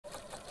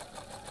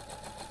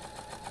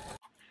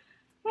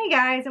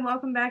Guys, and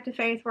welcome back to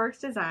Faith Works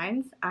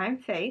Designs. I'm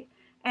Faith,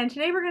 and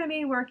today we're going to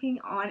be working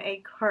on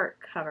a cart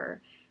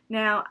cover.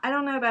 Now, I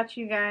don't know about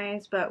you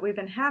guys, but we've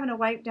been having to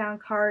wipe down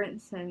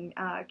carts and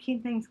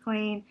keep things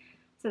clean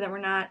so that we're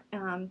not,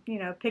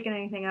 picking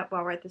anything up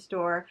while we're at the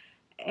store.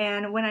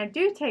 And when I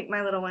do take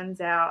my little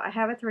ones out, I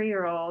have a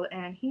 3-year-old,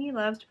 and he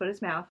loves to put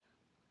his mouth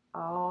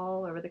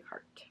all over the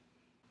cart.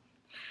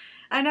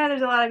 I know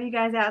there's a lot of you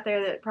guys out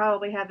there that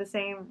probably have the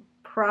same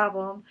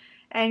problem,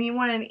 and you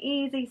want an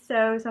easy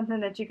sew,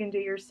 something that you can do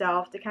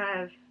yourself to kind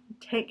of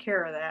take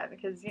care of that,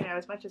 because,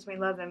 as much as we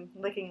love them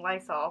licking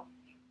Lysol,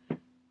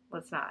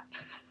 let's not.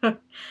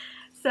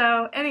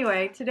 So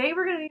anyway, today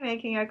we're going to be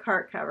making a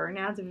cart cover.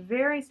 Now, it's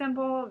very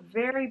simple,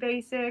 very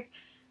basic.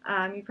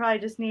 You probably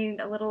just need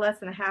a little less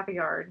than a half a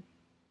yard,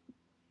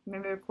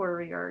 maybe a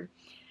quarter of a yard.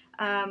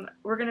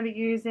 We're going to be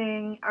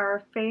using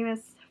our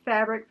famous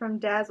fabric from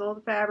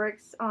Dazzled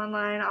Fabrics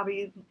online. I'll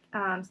be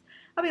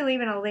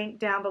leaving a link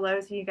down below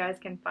so you guys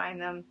can find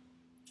them.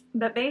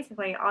 But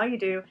basically, all you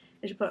do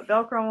is you put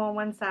Velcro on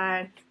one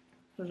side,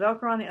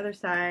 Velcro on the other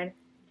side,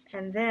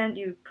 and then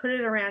you put it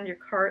around your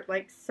cart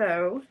like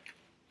so,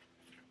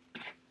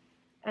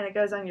 and it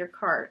goes on your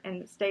cart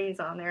and it stays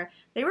on there.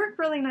 They work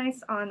really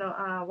nice on the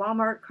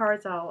Walmart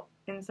carts. I'll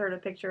insert a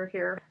picture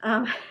here.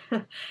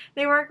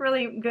 They work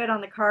really good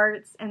on the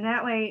carts, and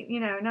that way,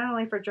 not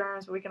only for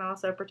germs, but we can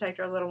also protect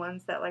our little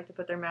ones that like to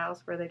put their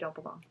mouths where they don't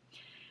belong.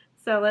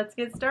 So let's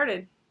get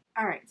started.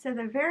 Alright, so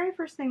the very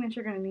first thing that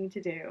you're going to need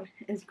to do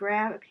is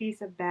grab a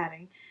piece of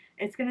batting.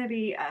 It's going to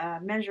be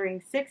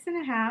measuring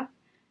 6.5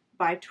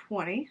 by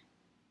 20.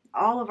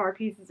 All of our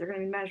pieces are going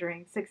to be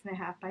measuring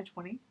 6.5 by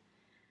 20.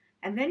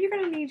 And then you're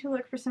going to need to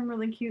look for some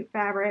really cute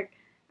fabric.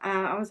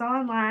 I was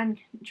online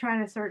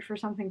trying to search for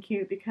something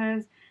cute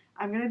because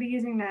I'm going to be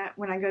using that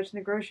when I go to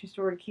the grocery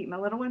store to keep my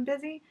little one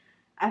busy.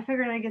 I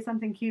figured I'd get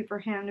something cute for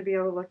him to be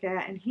able to look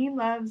at, and he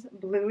loves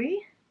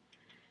Bluey.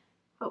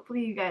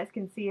 Hopefully you guys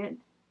can see it.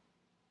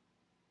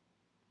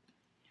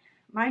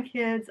 My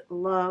kids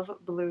love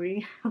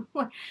Bluey,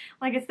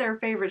 like it's their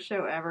favorite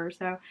show ever.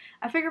 So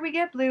I figured we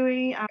get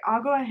Bluey.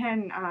 I'll go ahead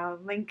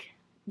and link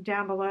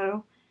down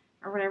below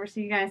or whatever so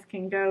you guys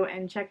can go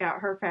and check out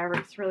her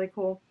fabric. It's really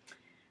cool.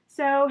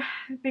 So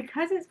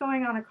because it's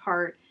going on a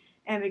cart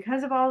and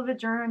because of all of the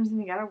germs and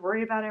you got to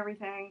worry about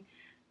everything,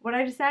 what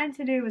I decided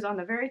to do was on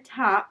the very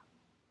top,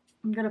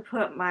 I'm going to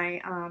put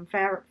my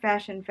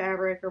fashion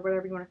fabric or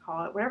whatever you want to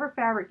call it, whatever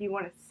fabric you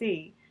want to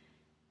see.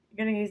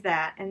 You're going to use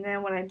that. And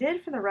then what I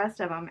did for the rest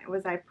of them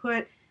was I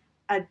put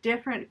a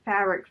different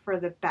fabric for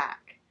the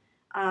back.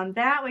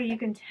 That way you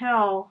can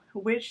tell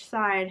which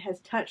side has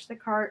touched the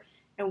cart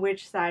and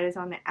which side is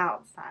on the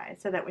outside,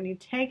 so that when you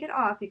take it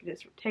off, you can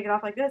just take it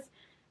off like this,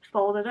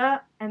 fold it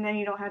up, and then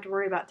you don't have to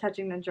worry about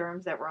touching the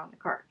germs that were on the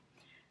cart.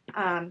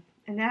 And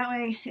that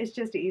way it's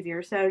just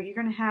easier. So you're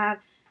going to have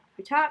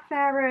your top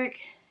fabric,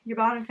 your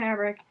bottom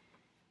fabric,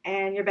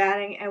 and your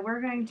batting, and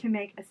we're going to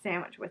make a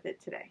sandwich with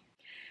it today.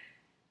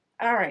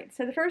 Alright,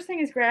 so the first thing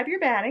is grab your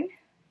batting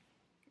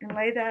and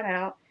lay that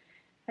out.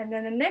 And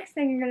then the next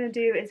thing you're going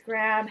to do is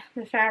grab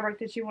the fabric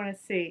that you want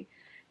to see.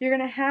 You're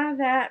going to have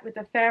that with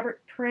the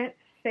fabric print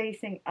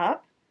facing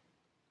up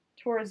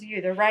towards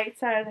you. The right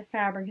side of the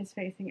fabric is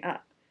facing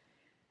up.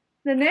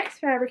 The next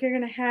fabric you're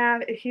going to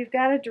have, if you've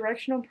got a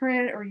directional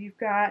print or you've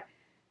got,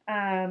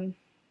 a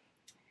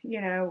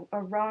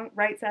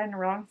right side and a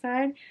wrong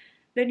side,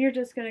 then you're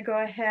just going to go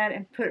ahead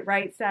and put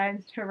right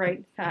side to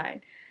right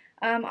side.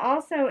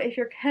 Also, if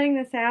you're cutting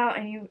this out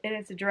and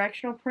it's a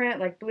directional print,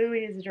 like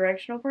Bluey is a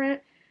directional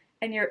print,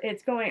 and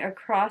it's going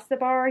across the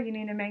bar, you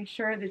need to make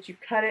sure that you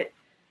cut it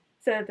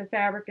so that the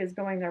fabric is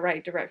going the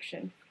right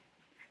direction.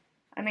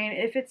 I mean,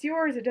 if it's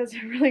yours, it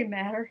doesn't really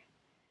matter,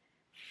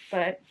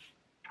 but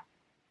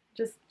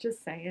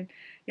just saying.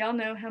 Y'all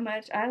know how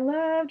much I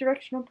love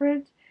directional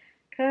print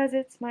because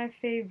it's my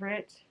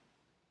favorite.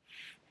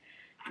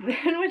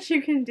 Then what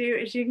you can do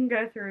is you can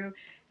go through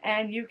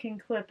and you can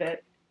clip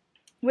it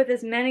with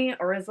as many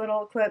or as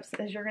little clips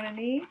as you're going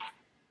to need.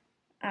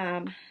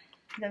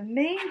 The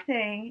main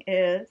thing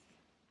is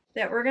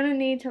that we're going to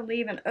need to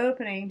leave an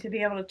opening to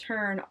be able to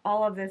turn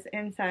all of this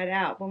inside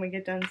out when we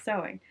get done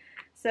sewing.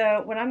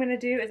 So what I'm going to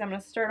do is I'm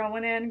going to start on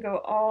one end, go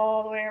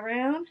all the way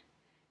around,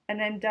 and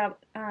then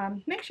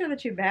make sure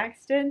that you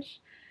backstitch,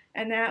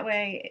 and that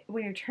way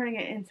when you're turning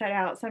it inside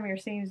out, some of your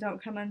seams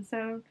don't come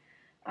unsewn.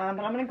 But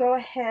I'm going to go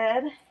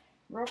ahead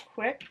real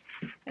quick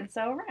and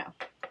sew around.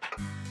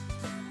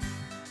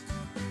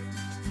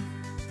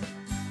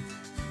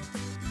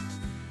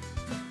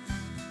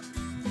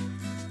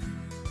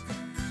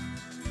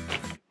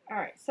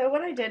 Alright, so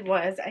what I did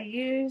was I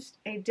used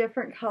a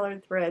different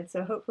colored thread,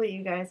 so hopefully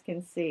you guys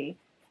can see.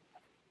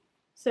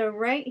 So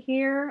right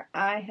here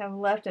I have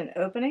left an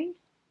opening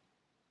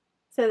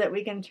so that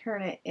we can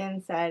turn it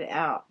inside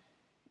out.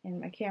 And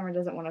my camera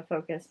doesn't want to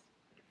focus.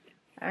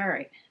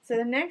 Alright, so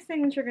the next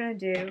thing that you're going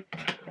to do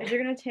is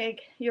you're going to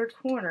take your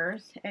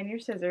corners and your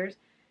scissors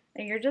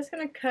and you're just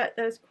going to cut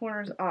those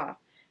corners off.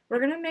 We're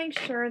going to make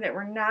sure that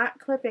we're not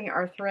clipping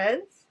our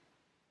threads,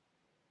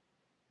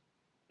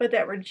 but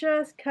that we're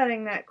just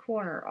cutting that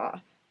corner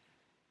off.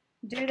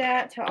 Do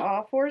that to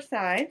all 4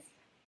 sides.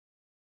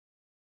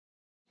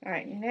 All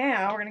right,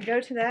 now we're going to go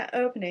to that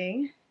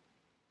opening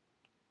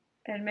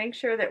and make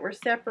sure that we're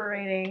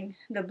separating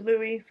the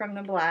bluey from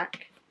the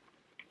black.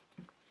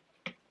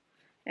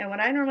 And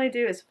what I normally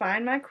do is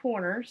find my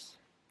corners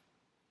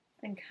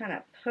and kind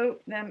of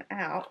poke them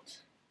out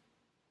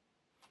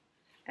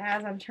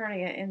as I'm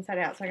turning it inside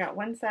out. So I got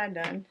one side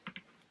done.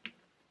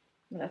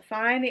 I'm going to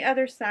find the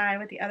other side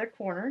with the other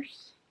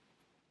corners.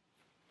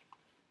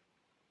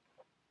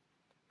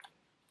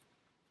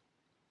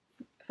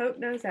 Poke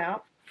those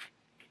out.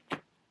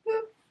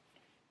 Whoop.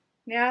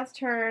 Now it's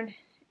turned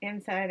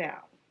inside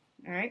out.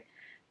 Alright,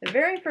 the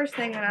very first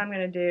thing that I'm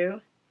going to do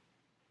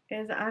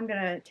is I'm going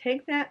to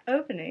take that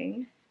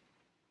opening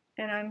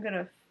and I'm going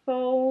to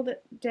fold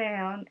it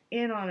down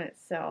in on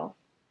itself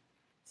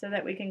so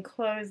that we can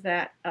close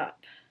that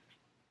up.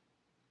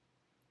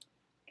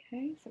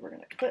 Okay, so we're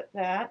going to clip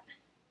that.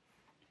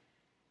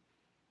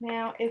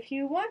 Now, if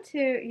you want to,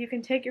 you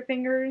can take your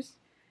fingers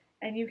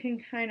and you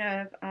can kind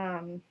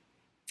of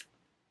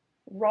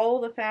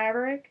roll the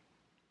fabric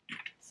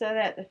so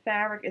that the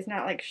fabric is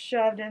not like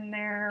shoved in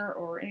there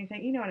or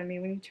anything. You know what I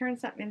mean? When you turn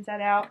something inside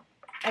out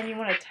and you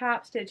want to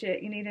top stitch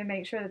it, you need to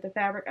make sure that the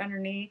fabric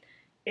underneath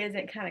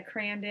isn't kind of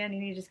crammed in. You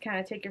need to just kind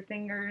of take your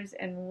fingers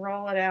and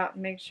roll it out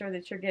and make sure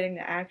that you're getting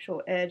the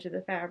actual edge of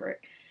the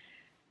fabric.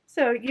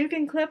 So you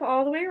can clip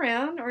all the way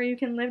around, or you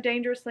can live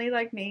dangerously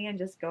like me and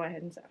just go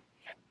ahead and sew.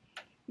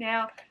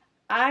 Now,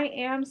 I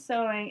am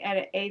sewing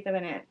at 1/8 of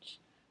an inch.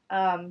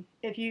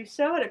 If you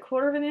sew at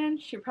 1/4 of an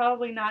inch, you're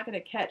probably not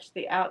going to catch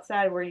the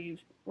outside where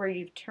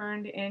you've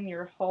turned in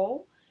your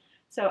hole.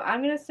 So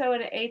I'm going to sew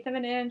at 1/8 of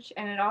an inch,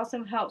 and it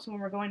also helps when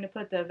we're going to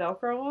put the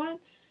Velcro on.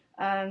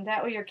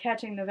 That way you're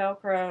catching the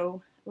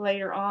Velcro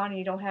later on.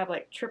 You don't have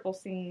like triple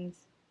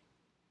seams.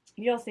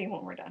 You'll see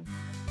when we're done.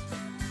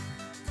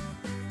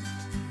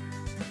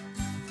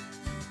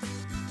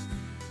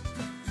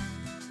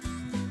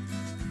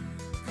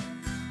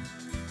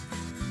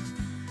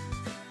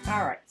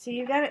 Alright, so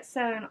you've got it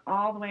sewn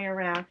all the way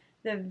around.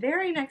 The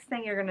very next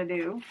thing you're going to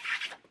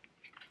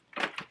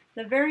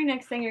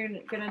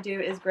do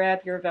is grab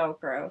your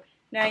Velcro.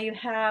 Now you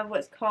have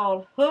what's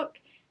called hook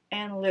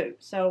and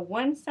loop. So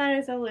one side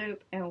is a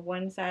loop and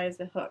one side is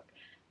a hook.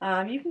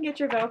 You can get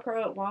your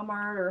Velcro at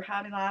Walmart or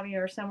Hobby Lobby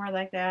or somewhere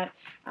like that.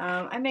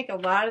 I make a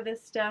lot of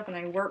this stuff and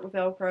I work with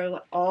Velcro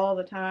all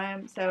the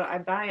time, so I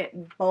buy it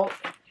in bulk.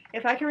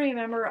 If I can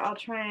remember, I'll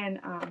try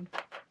and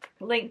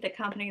link the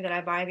company that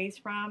I buy these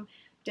from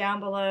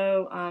down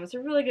below. It's a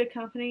really good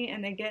company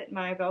and they get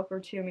my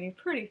Velcro to me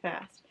pretty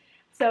fast.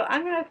 So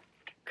I'm going to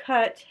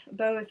cut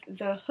both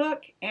the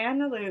hook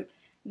and the loop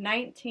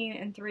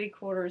 19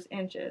 3/4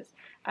 inches.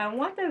 I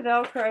want the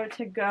Velcro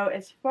to go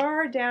as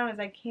far down as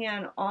I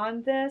can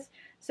on this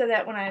so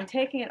that when I'm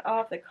taking it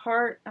off the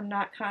cart, I'm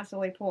not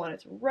constantly pulling.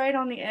 It's right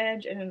on the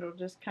edge and it'll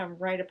just come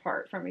right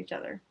apart from each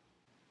other.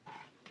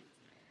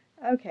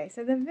 Okay,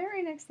 so the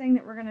very next thing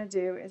that we're going to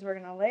do is we're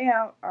going to lay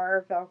out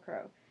our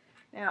Velcro.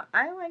 Now,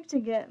 I like to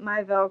get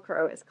my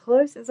Velcro as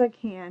close as I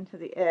can to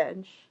the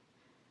edge,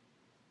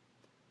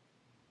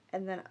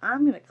 and then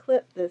I'm going to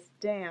clip this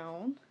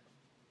down.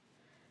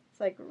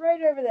 It's like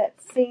right over that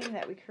seam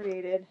that we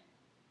created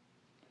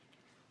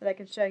that I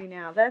can show you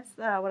now. That's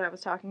what I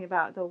was talking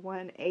about, the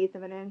 1/8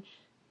 of an inch.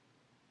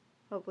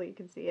 Hopefully you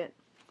can see it.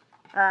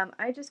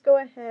 I just go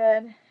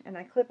ahead and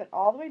I clip it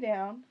all the way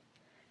down,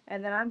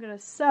 and then I'm going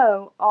to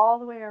sew all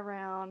the way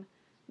around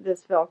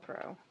this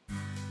Velcro.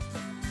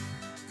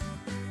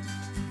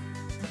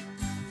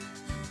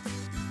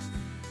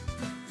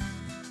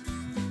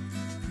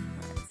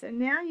 So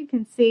now you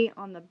can see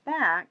on the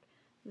back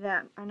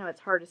that, I know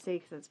it's hard to see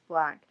because it's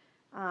black,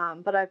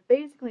 but I've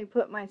basically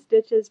put my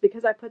stitches,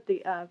 because I put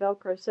the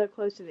Velcro so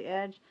close to the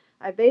edge,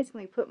 I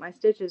basically put my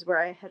stitches where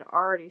I had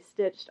already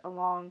stitched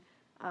along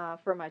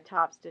for my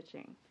top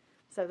stitching.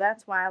 So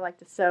that's why I like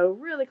to sew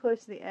really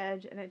close to the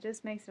edge, and it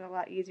just makes it a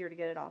lot easier to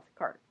get it off the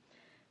cart.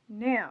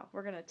 Now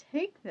we're going to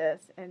take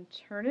this and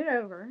turn it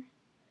over,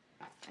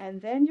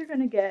 and then you're going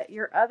to get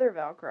your other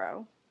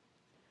Velcro.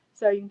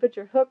 So you can put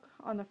your hook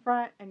on the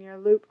front and your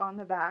loop on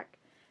the back.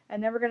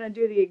 And then we're going to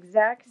do the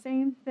exact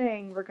same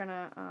thing. We're going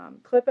to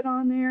clip it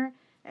on there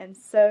and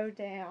sew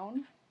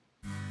down.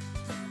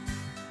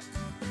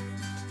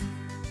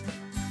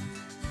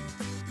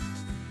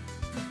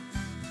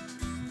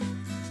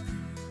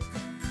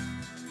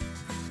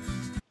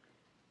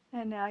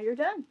 And now you're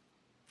done.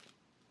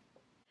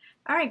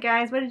 Alright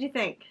guys, what did you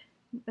think?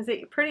 Was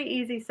it pretty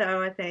easy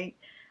sew, I think.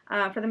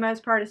 For the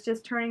most part, it's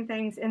just turning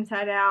things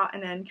inside out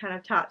and then kind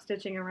of top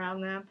stitching around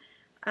them.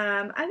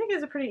 I think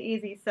it's a pretty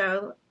easy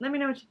sew. Let me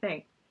know what you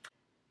think.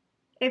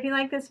 If you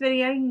like this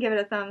video, you can give it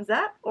a thumbs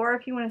up, or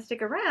if you want to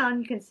stick around,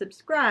 you can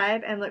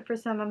subscribe and look for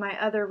some of my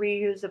other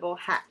reusable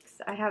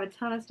hacks. I have a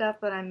ton of stuff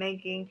that I'm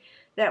making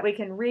that we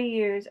can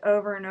reuse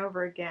over and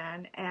over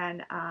again,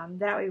 and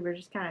that way we're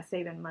just kind of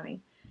saving money,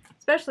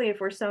 especially if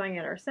we're sewing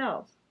it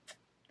ourselves.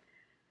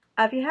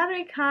 If you have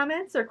any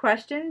comments or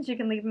questions, you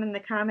can leave them in the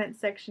comments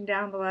section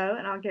down below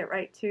and I'll get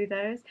right to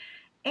those.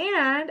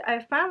 And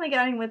I finally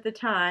got in with the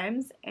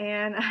times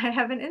and I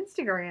have an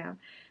Instagram.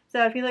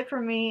 So if you look for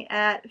me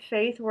at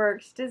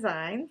Faithworks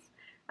Designs,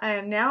 I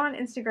am now on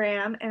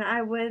Instagram and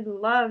I would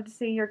love to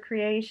see your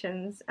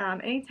creations.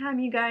 Anytime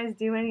you guys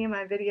do any of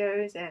my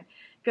videos and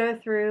go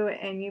through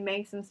and you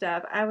make some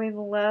stuff, I would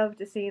love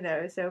to see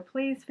those. So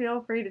please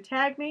feel free to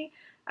tag me.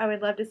 I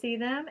would love to see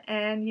them,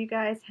 and you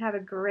guys have a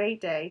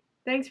great day.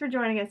 Thanks for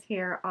joining us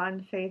here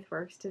on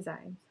Faithworks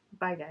Designs.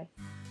 Bye,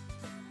 guys.